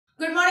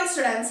Good morning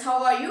students,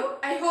 how are you?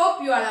 I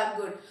hope you all are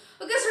good.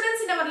 Okay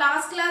students, in our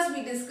last class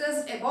we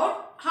discussed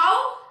about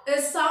how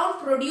is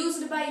sound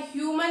produced by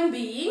human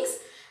beings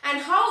and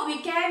how we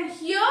can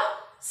hear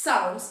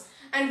sounds.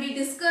 And we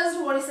discussed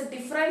what is the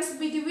difference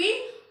between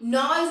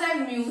noise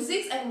and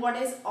music and what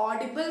is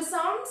audible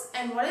sounds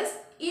and what is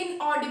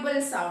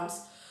inaudible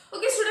sounds.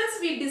 Okay students,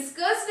 we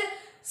discussed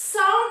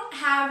sound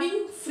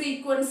having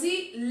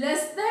frequency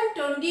less than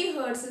 20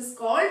 Hz is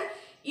called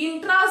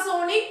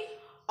intrasonic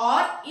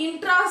or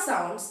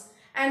intrasounds,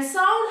 and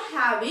sound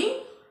having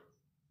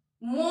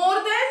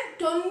more than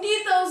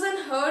 20,000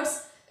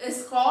 Hz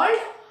is called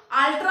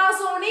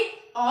ultrasonic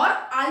or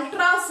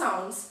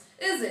ultrasounds.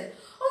 Is it?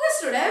 Okay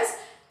students,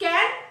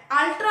 can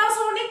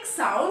ultrasonic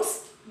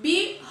sounds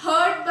be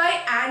heard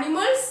by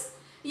animals?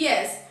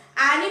 Yes,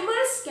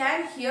 animals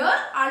can hear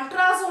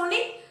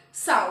ultrasonic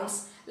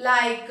sounds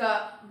like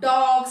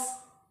dogs,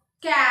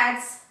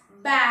 cats,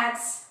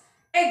 bats,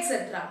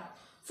 etc.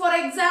 For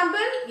example,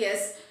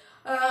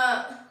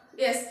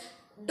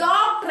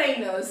 dog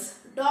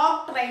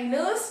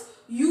trainers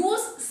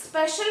use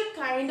special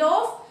kind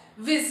of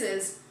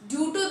whistles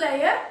due to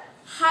their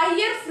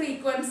higher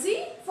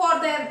frequency for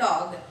their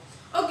dog.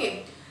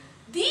 Okay,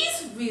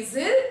 these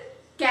whistles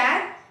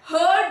can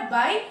heard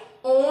by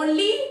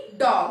only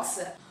dogs,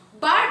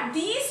 but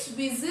these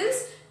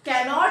whistles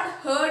cannot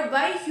heard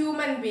by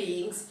human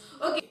beings.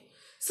 Okay,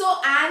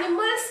 so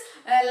animals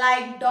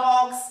like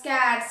dogs,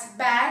 cats,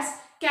 bats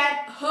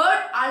can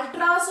heard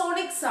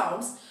ultrasonic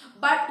sounds,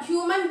 but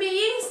human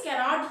beings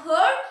cannot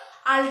heard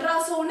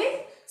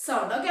ultrasonic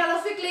sound. Okay, all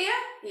of you clear?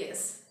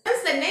 Yes.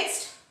 What's the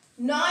next?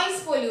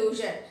 Noise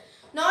pollution.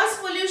 Noise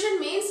pollution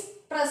means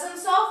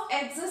presence of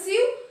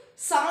excessive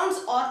sounds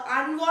or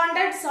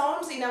unwanted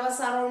sounds in our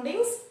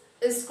surroundings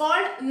is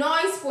called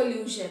noise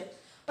pollution.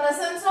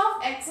 Presence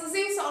of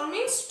excessive sound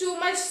means too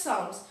much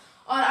sounds,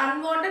 or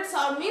unwanted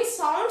sound means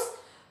sounds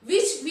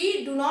which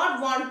we do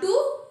not want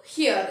to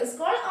hear is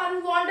called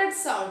unwanted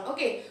sound.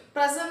 Okay,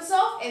 presence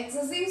of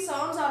excessive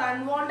sounds or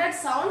unwanted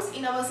sounds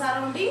in our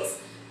surroundings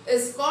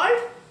is called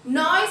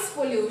noise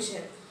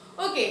pollution.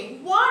 Okay,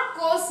 what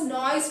causes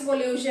noise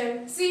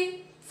pollution?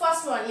 See,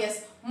 first one,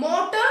 yes,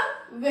 motor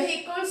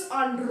vehicles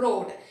on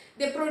road.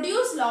 They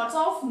produce lots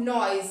of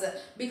noise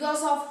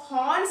because of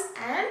horns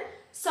and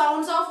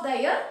sounds of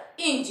their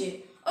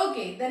engine.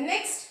 Okay, the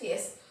next,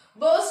 yes,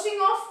 bursting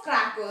of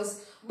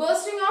crackers.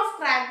 Bursting of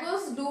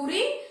crackers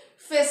during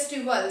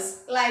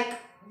festivals like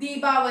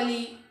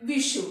Deepavali,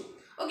 Vishu.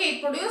 Okay,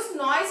 it produces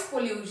noise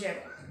pollution.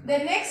 The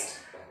next,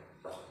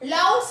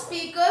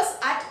 loudspeakers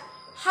at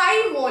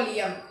high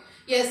volume.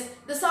 Yes,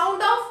 the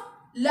sound of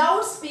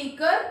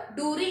loudspeaker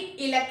during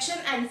election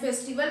and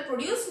festival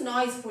produce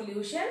noise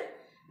pollution.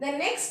 The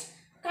next,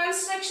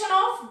 construction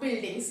of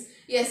buildings.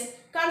 Yes,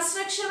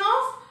 construction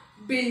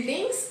of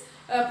buildings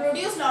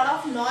produce lot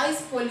of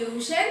noise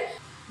pollution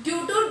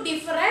due to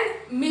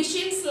different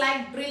machines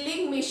like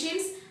drilling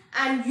machines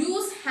and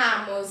use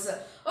hammers.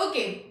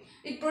 Okay,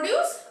 it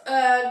produces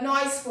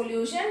noise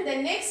pollution.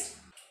 The next,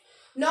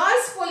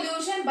 noise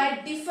pollution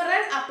by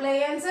different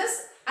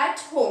appliances at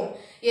home.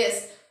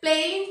 Yes,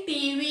 playing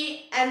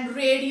TV and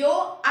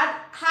radio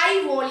at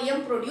high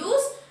volume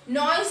produce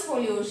noise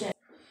pollution.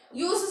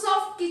 Uses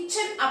of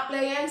kitchen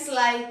appliance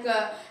like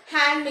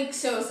hand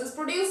mixers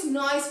produce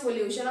noise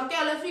pollution. Okay,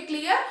 all of you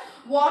clear?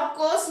 What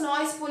cause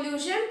noise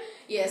pollution?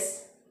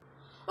 Yes.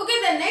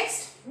 Okay, the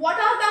next, what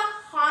are the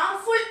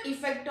harmful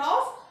effect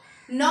of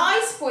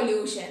noise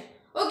pollution?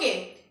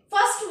 Okay,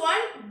 first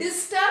one,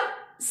 disturb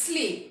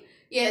sleep.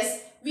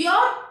 Yes, we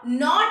are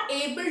not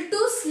able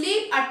to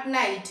sleep at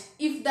night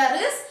if there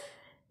is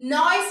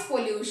noise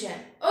pollution.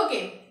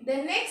 Okay, the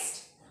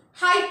next,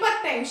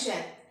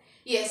 hypertension.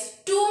 Yes,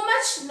 too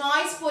much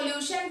noise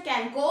pollution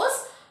can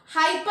cause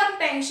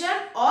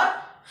hypertension or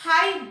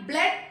high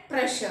blood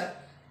pressure.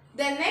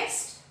 The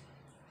next,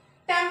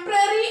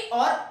 temporary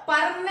or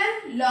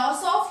permanent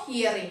loss of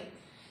hearing.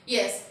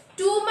 Yes,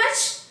 too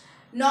much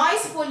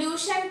noise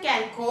pollution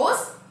can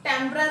cause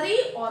temporary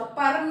or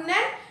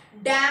permanent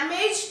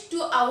damage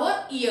to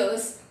our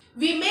ears.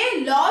 We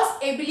may lose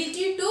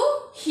ability to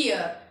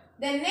hear.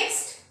 The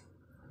next,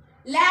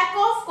 lack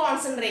of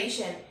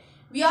concentration.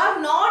 We are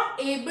not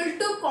able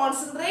to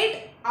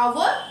concentrate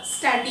our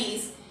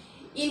studies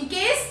in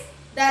case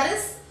there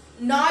is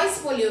noise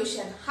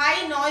pollution,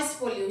 high noise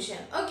pollution.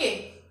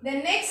 Okay, the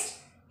next,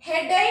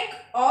 headache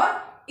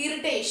or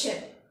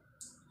irritation.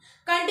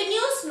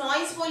 Continuous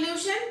noise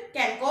pollution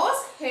can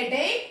cause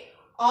headache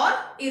or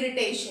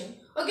irritation.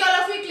 Okay,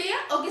 all of you clear?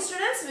 Okay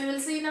students, we will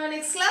see in our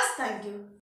next class. Thank you.